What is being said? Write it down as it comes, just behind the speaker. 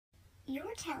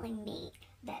You're telling me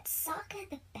that Sokka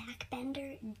the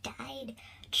Backbender died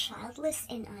childless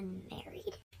and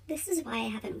unmarried? This is why I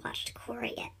haven't watched Korra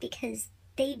yet, because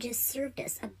they just served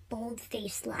us a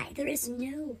bold-faced lie. There is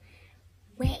no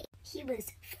way. He was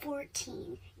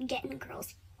 14, getting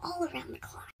girls all around the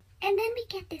clock. And then we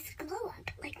get this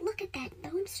glow-up. Like, look at that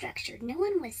bone structure. No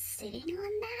one was sitting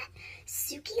on that.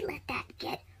 Suki let that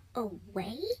get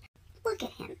away. Look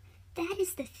at him. That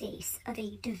is the face of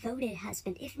a devoted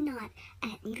husband, if not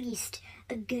at least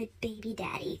a good baby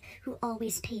daddy who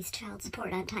always pays child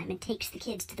support on time and takes the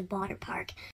kids to the water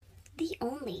park. The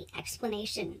only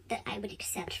explanation that I would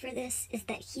accept for this is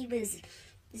that he was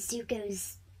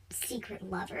Zuko's secret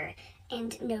lover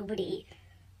and nobody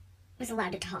was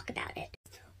allowed to talk about it.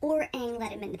 Or Aang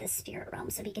let him into the spirit realm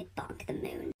so he could bonk the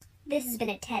moon. This has been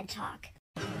a TED Talk.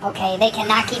 Okay, they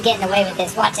cannot keep getting away with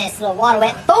this. Watch this little water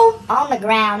wet. Boom! On the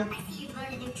ground. I see you've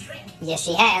learned a new trick. Yes,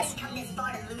 she has. Come this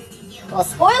far to lose to you. Well,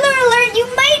 spoiler alert, you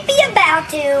might be about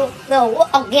to.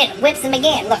 Oh, get whips him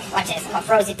again. Look, watch this. I'm gonna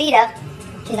froze your feet up.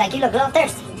 She's like, you look a little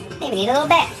thirsty. Maybe need a little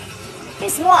bath.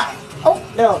 Here's some water. Oh,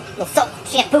 little soap,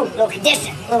 shampoo, little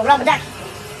conditioner, little rubber ducky.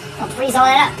 I'll freeze all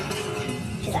that up.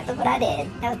 She's like, look what I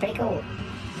did. That was pretty cool.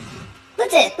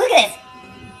 Look at this. Look at this.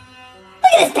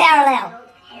 Look at this parallel.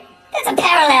 That's a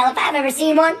parallel if I've ever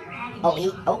seen one.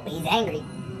 He's angry.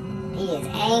 He is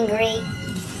angry.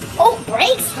 Oh,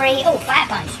 breaks free. Oh, fire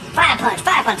punch. Fire punch.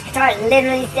 Fire punch. Katara's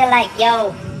literally still like,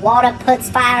 yo, water puts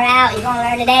fire out. You're gonna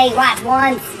learn today. Watch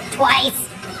once, twice.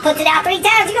 Puts it out 3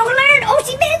 times. You're gonna learn. Oh,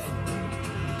 she missed.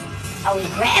 Oh, he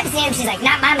grabs him. She's like,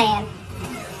 not my man.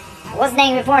 I wasn't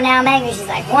angry before, now I'm angry. She's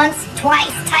like, once,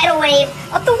 twice, tidal wave,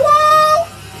 up the wall.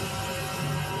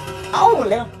 Oh,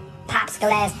 little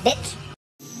popsicle ass bitch.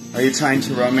 Are you trying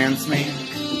to romance me?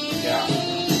 Yeah.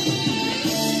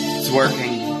 It's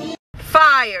working.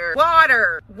 Fire,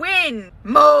 water, wind,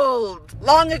 mold.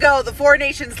 Long ago, the 4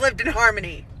 nations lived in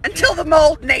harmony until the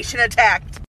mold nation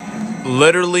attacked.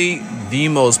 Literally the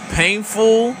most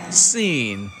painful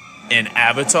scene in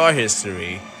Avatar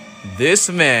history. This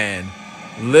man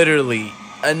literally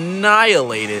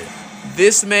annihilated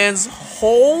this man's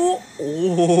whole...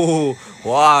 Ooh,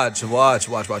 watch.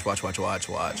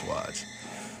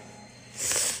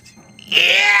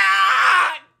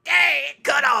 Yeah! Dang, it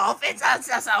cut off. It's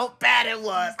just how bad it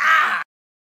was. Ah!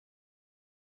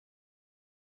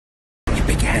 You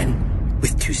began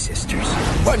with 2 sisters.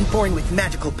 One born with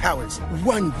magical powers,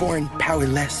 one born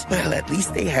powerless. Well, at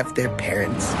least they have their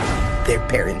parents. Their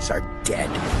parents are dead.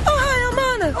 Oh, hi, I'm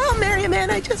Anna. I'll marry a man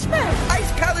I just met.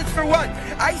 Ice palace for one.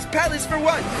 Ice palace for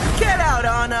one. Get out,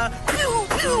 Anna. Pew,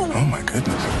 pew. Oh, my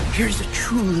goodness. Here's a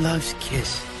true love's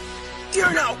kiss.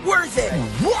 You're not worth it.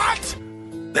 What?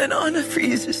 Then Anna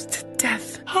freezes to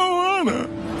death. How, Anna?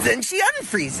 Then she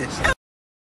unfreezes.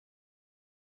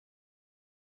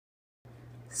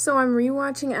 So I'm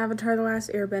rewatching Avatar The Last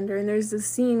Airbender, and there's this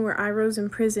scene where Iroh's in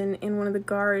prison and one of the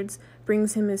guards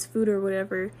brings him his food or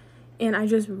whatever, and I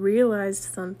just realized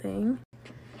something.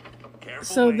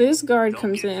 So this guard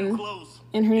comes in,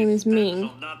 and her name is Ming.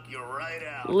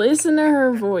 Listen to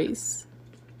her voice.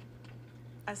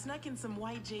 I snuck in some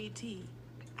white JT.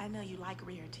 I know you like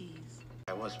rare teas.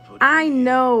 I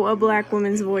know a black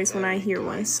woman's voice when I hear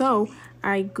one, so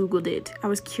I googled it. I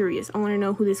was curious. I want to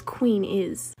know who this queen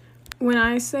is. When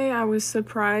I say I was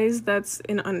surprised, that's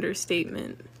an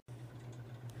understatement.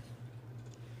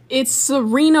 It's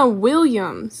Serena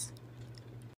Williams.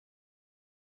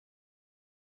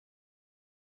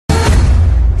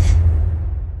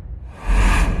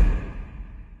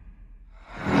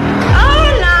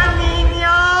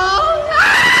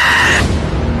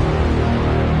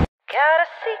 Got a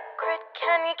secret,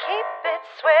 can you keep it?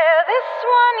 Swear this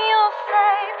one you'll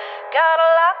save. Gotta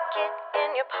lock it in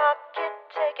your pocket,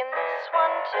 taking this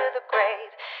one to the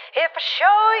grave. If I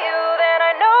show you, then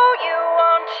I know you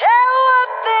won't tell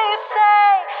what they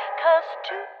say. 'Cause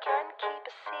 2 can keep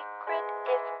a secret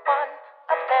if one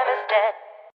of them is dead.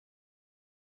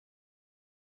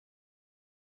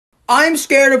 I'm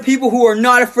scared of people who are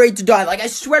not afraid to die. Like, I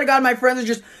swear to God, my friends are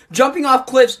just jumping off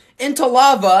cliffs into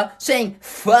lava, saying,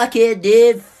 fuck it,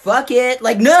 dude, fuck it.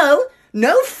 Like, no,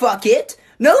 fuck it.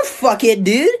 No, fuck it,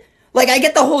 dude. Like, I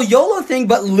get the whole YOLO thing,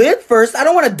 but live first. I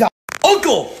don't want to die.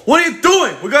 Uncle, what are you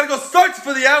doing? We gotta go search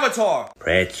for the Avatar.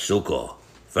 Pret Zuko.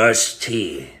 First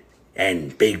tea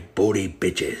and big booty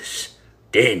bitches.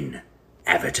 Then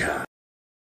Avatar.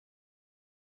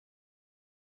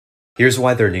 Here's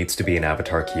why there needs to be an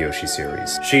Avatar Kyoshi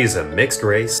series. She is a mixed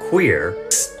race, queer,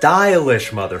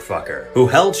 stylish motherfucker who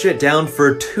held shit down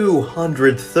for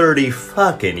 230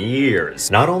 fucking years.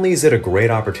 Not only is it a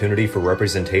great opportunity for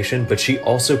representation, but she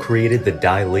also created the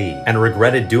Dai Li and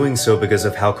regretted doing so because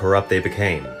of how corrupt they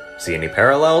became. See any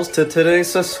parallels to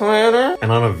today's society?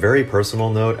 And on a very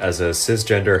personal note, as a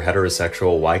cisgender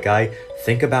heterosexual white guy,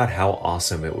 think about how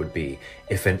awesome it would be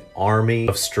if an army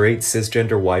of straight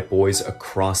cisgender white boys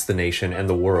across the nation and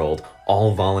the world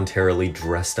all voluntarily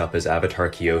dressed up as Avatar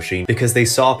Kyoshi because they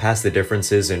saw past the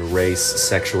differences in race,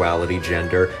 sexuality,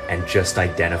 gender, and just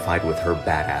identified with her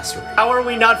badassery. How are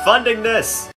we not funding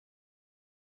this?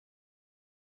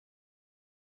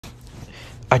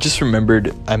 I just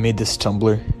remembered I made this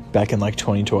Tumblr back in like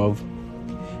 2012,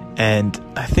 and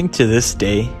I think to this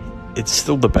day it's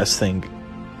still the best thing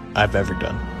I've ever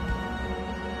done.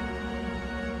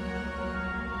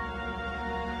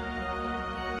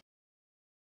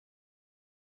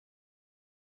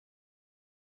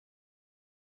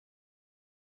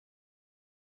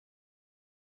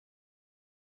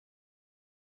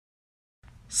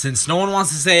 Since no one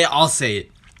wants to say it, I'll say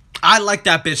it. I like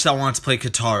that bitch that wants to play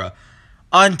Katara.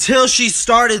 Until she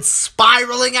started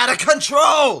spiraling out of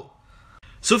control!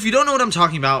 So if you don't know what I'm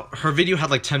talking about, her video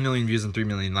had like 10 million views and 3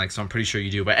 million likes, so I'm pretty sure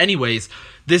you do. But anyways,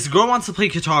 this girl wants to play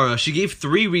Katara. She gave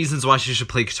 3 reasons why she should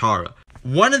play Katara.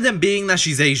 One of them being that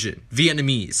she's Asian,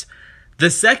 Vietnamese.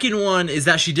 The second one is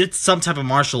that she did some type of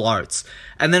martial arts.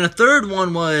 And then a third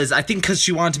one was, I think because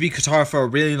she wanted to be Katara for a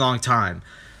really long time.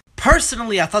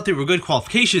 Personally, I thought they were good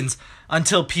qualifications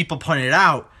until people pointed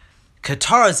out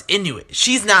Katara's Inuit.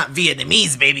 She's not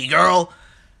Vietnamese, baby girl.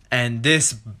 And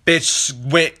this bitch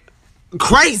went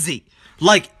crazy.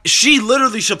 Like, she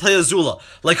literally should play Azula.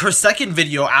 Like, her second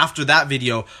video after that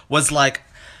video was like,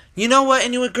 you know what,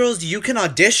 Inuit girls, you can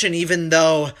audition even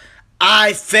though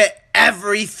I fit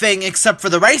everything except for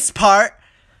the race part,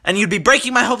 and you'd be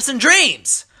breaking my hopes and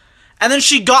dreams. And then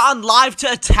she got on live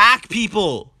to attack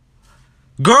people.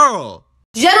 Girl.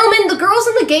 Gentlemen, the girls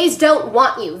and the gays don't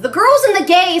want you. The girls and the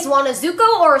gays want a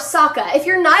zuko or a sokka. If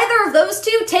you're neither of those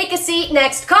two, take a seat.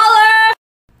 Next caller!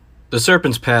 The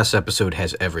Serpent's Pass episode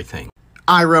has everything.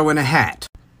 Iroh in a hat.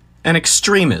 An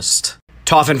extremist.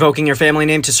 Toph invoking your family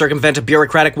name to circumvent a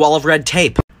bureaucratic wall of red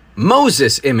tape.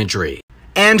 Moses imagery.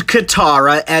 And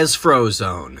Katara as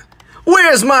Frozone.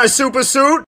 Where's my super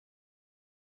suit?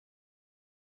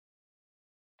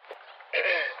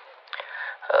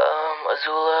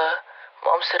 Azula,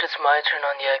 Mom said it's my turn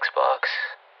on the Xbox.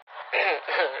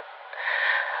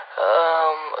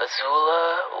 Azula,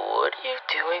 what are you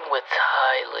doing with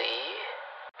Ty Lee?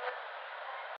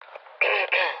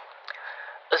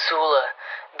 Azula,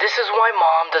 this is why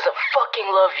Mom doesn't fucking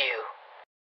love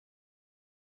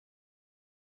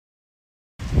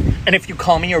you. And if you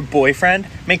call me your boyfriend,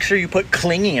 make sure you put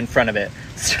clingy in front of it.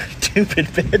 Stupid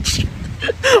bitch.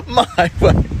 My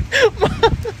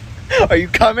Are you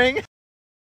coming?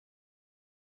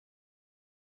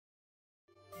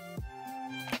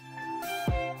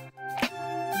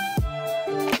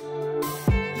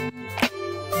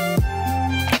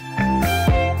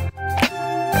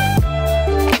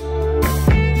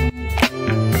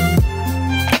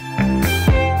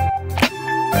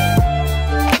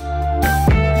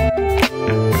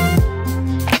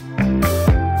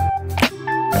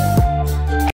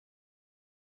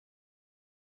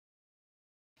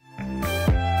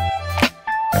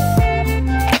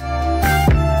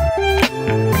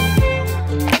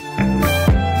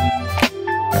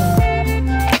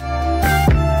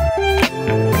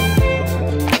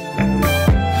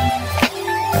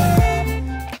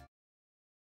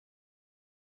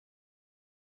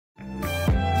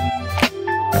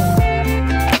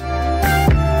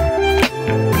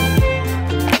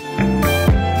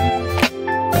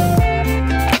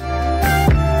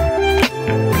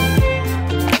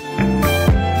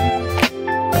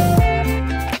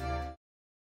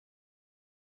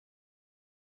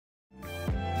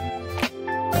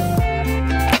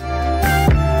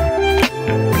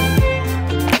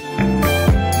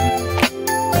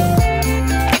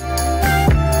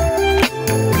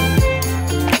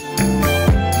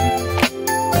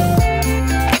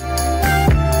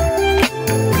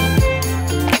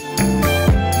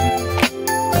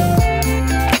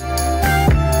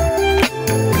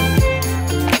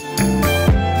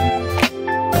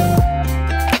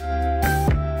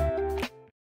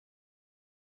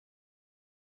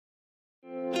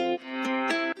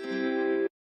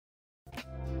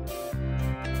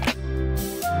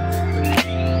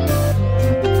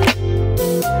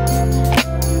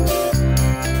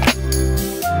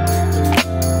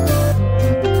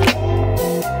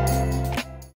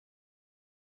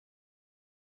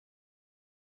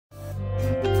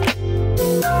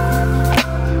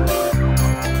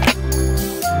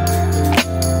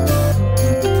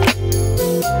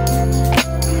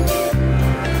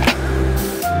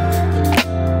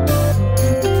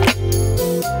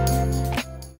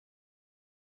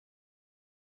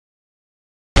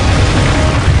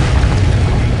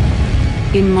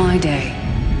 In my day,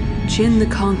 Qin the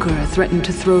Conqueror threatened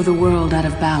to throw the world out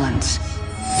of balance.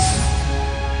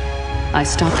 I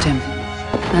stopped him,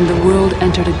 and the world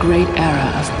entered a great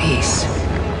era of peace.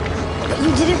 But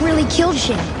you didn't really kill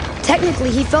Qin.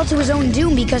 Technically, he fell to his own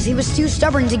doom because he was too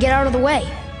stubborn to get out of the way.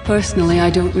 Personally, I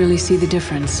don't really see the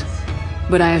difference.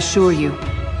 But I assure you,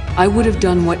 I would have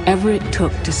done whatever it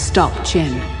took to stop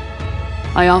Qin.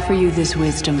 I offer you this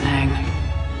wisdom, Aang.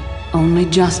 Only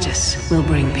justice will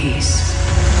bring peace.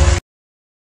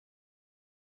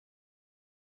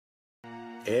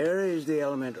 Air is the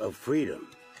element of freedom.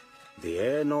 The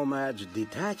air nomads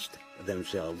detached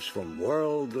themselves from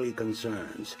worldly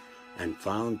concerns and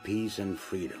found peace and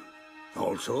freedom.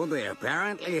 Also, they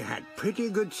apparently had pretty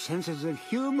good senses of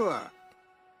humor.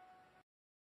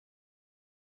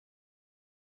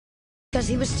 Because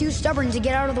he was too stubborn to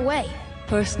get out of the way.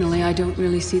 Personally, I don't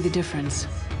really see the difference.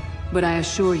 But I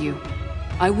assure you,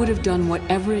 I would have done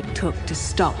whatever it took to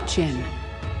stop Qin.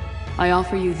 I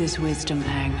offer you this wisdom,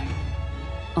 Aang.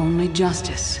 Only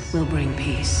justice will bring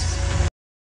peace.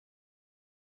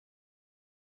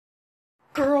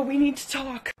 Girl, we need to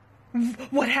talk.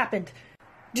 What happened?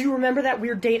 Do you remember that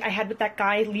weird date I had with that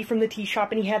guy, Lee from the tea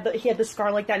shop, and he had the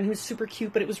scar like that, and he was super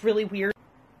cute, but it was really weird?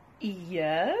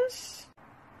 Yes?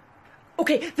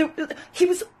 Okay, he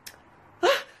was...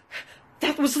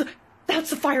 That's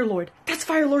the Fire Lord. That's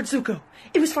Fire Lord Zuko.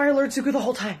 It was Fire Lord Zuko the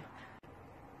whole time.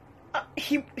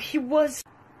 He was...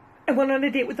 I went on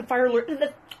a date with the Fire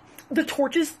Lord. The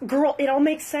torches, girl, it all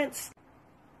makes sense.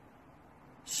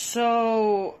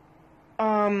 So,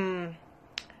 are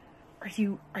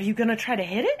you gonna try to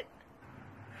hit it?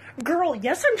 Girl,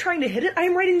 yes, I'm trying to hit it.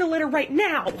 I'm writing the letter right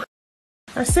now.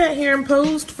 I sat here and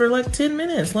posed for like 10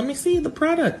 minutes. Let me see the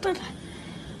product.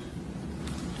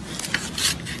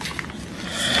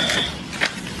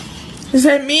 Is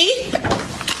that me?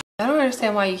 I don't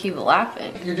understand why you keep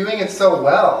laughing. You're doing it so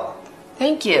well.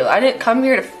 Thank you. I didn't come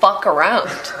here to fuck around.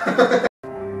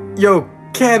 Yo,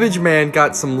 Cabbage Man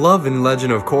got some love in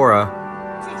Legend of Korra.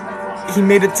 He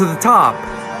made it to the top.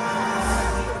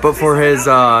 But for his,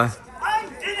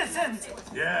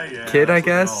 kid, I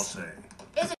guess?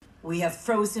 We have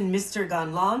frozen Mr.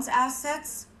 Ganlon's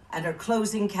assets and are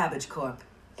closing Cabbage Corp.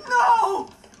 No!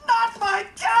 Not my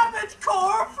Cabbage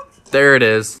Corp! There it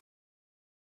is.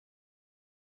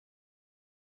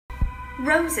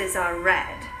 Roses are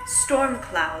red, storm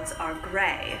clouds are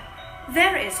gray.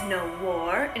 There is no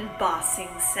war in Ba Sing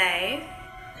Se.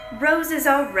 Roses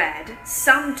are red,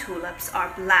 some tulips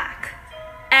are black.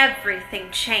 Everything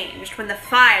changed when the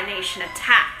Fire Nation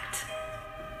attacked.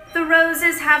 The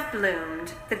roses have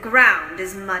bloomed, the ground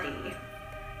is muddy.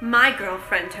 My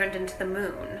girlfriend turned into the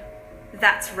moon.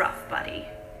 That's rough, buddy.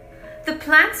 The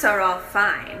plants are all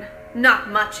fine, not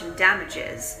much in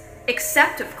damages,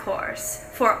 except, of course,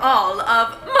 for all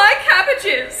of my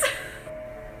cabbages.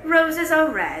 Roses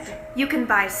are red, you can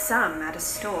buy some at a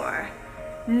store.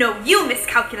 No, you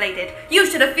miscalculated, you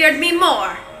should have feared me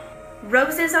more.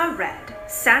 Roses are red,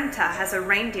 Santa has a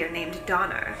reindeer named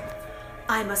Donner.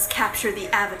 I must capture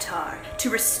the Avatar to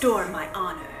restore my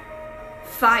honor.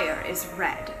 Fire is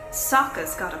red,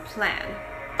 Sokka's got a plan.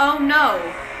 Oh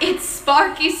no, it's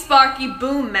Sparky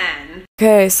Boom Man.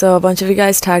 Okay, so a bunch of you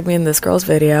guys tagged me in this girl's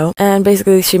video, and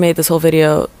basically she made this whole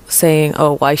video saying,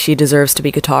 oh, why she deserves to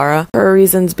be Katara. Her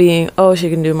reasons being, oh, she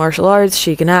can do martial arts,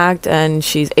 she can act, and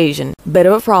she's Asian. Bit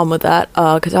of a problem with that.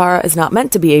 Katara is not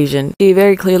meant to be Asian. She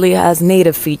very clearly has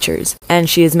native features, and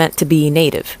she is meant to be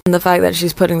native. And the fact that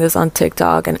she's putting this on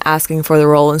TikTok and asking for the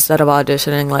role instead of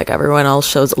auditioning like everyone else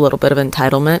shows a little bit of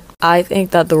entitlement. I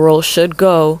think that the role should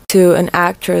go to an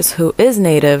actress who is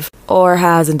native or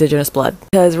has indigenous blood,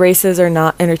 because races are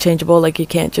not interchangeable. Like, you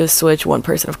can't just switch one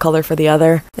person of color for the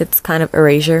other. It's kind of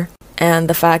erasure. And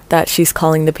the fact that she's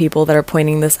calling the people that are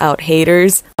pointing this out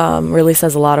haters really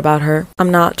says a lot about her. I'm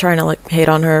not trying to like hate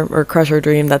on her or crush her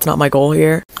dream. That's not my goal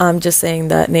here. I'm just saying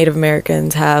that Native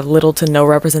Americans have little to no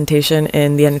representation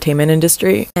in the entertainment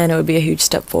industry, and it would be a huge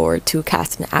step forward to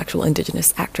cast an actual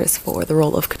indigenous actress for the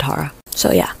role of Katara.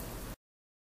 So yeah.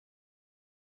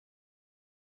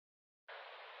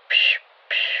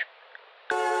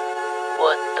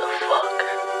 What the fuck?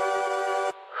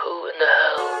 Who in the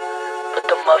hell put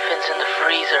the muffins in the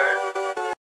freezer?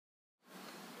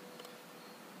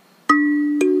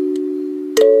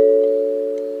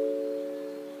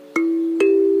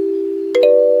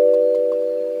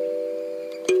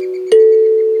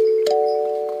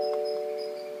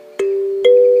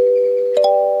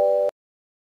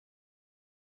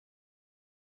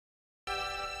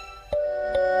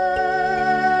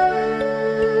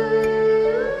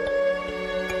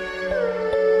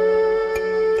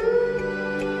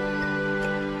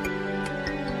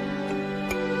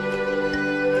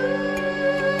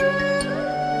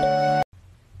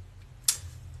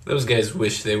 Those guys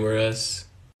wish they were us.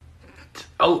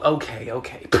 Oh, okay.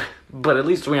 But at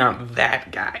least we aren't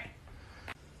that guy.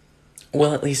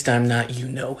 Well, at least I'm not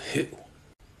you-know-who.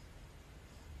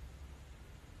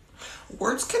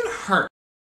 Words can hurt.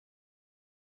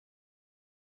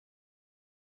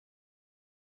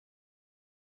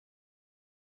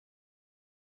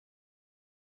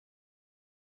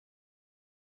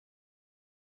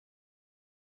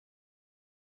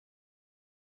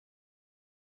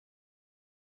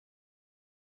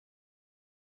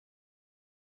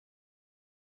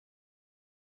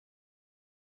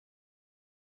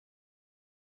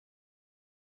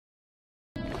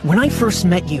 When I first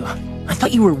met you, I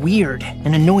thought you were weird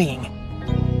and annoying.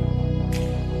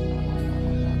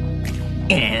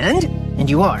 And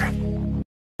you are.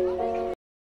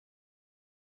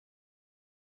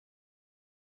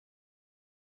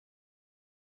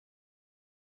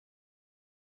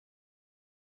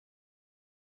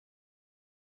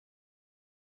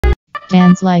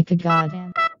 Dance like a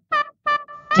god.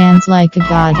 Dance like a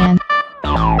god.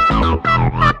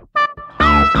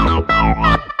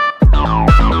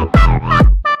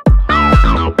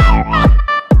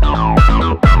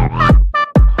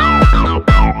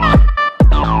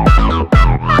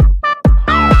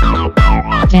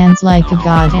 Dance like a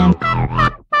god.